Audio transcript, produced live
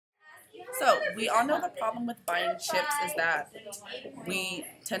So we all know the problem with buying chips is that we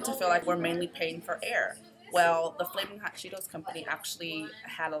tend to feel like we're mainly paying for air. Well, the Flaming Hot Cheetos company actually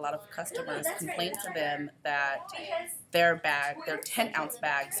had a lot of customers complain to them that their 10-ounce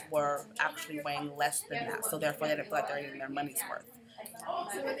bags were actually weighing less than that. So therefore, they didn't feel like they're getting their money's worth.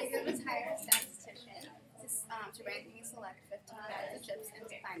 So what they did was hire a statistician to randomly select 15 bags of chips and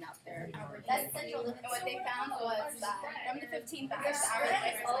to find out their average weight. And what they found was that from the 15 bags, the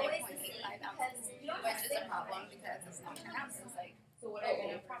average weight was 8.85 ounces, which is a problem because it's not 10 ounces like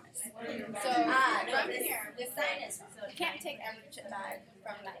I promised. So from here, you can't take every chip bag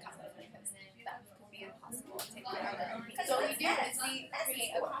from that company because that would be impossible to take forever. So what we do is we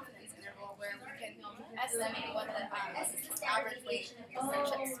create a confidence interval where we can estimate what the average weight for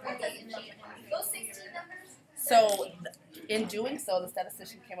chips would be. So in doing so, the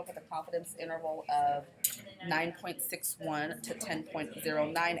statistician came up with a confidence interval of 9.61 to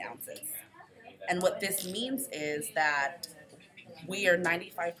 10.09 ounces. And what this means is that we are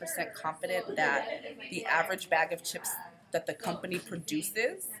 95% confident that the average bag of chips that the company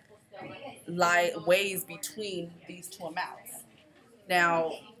produces weighs between these two amounts.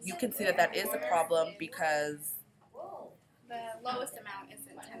 Now, you can see that that is a problem because the lowest amount isn't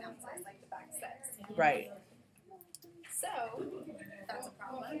 10 ounces like the bag says. Right. So that's a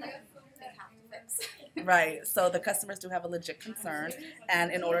problem that they have to fix. Right. So the customers do have a legit concern,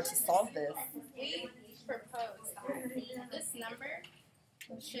 and in order to solve this, we propose that this number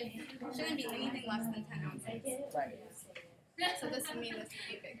shouldn't be anything less than 10 ounces. Right. So this would mean this would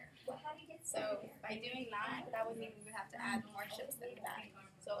be bigger. So by doing that, that would mean we would have to add more chips in the bag.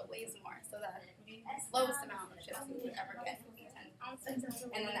 So it weighs more. So the lowest amount of chips we would ever get would be 10 ounces.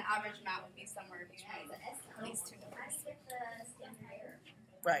 And then the average amount would be somewhere between these two numbers.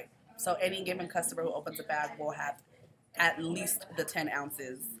 Right. So any given customer who opens a bag will have at least the 10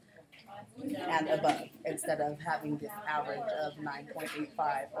 ounces and above, instead of having this average of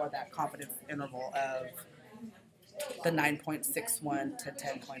 9.85 or that confidence interval of the 9.61 to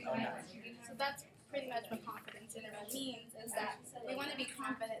 10.09. So that's pretty much what confidence interval means, is that we want to be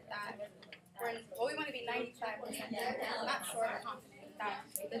confident that we want to be 95% not sure or confident that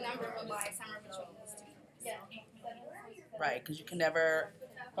the number will lie somewhere between these two numbers. Right, because you can never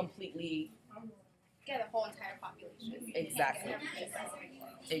completely get a whole entire population. Exactly.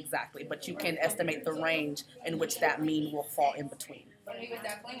 Exactly, but you can estimate the range in which that mean will fall in between. And we would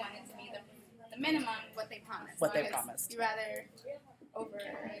definitely want it to be the minimum what they promised. What they promised. You rather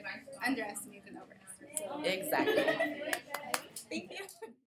underestimate than overestimate. Exactly. Thank you.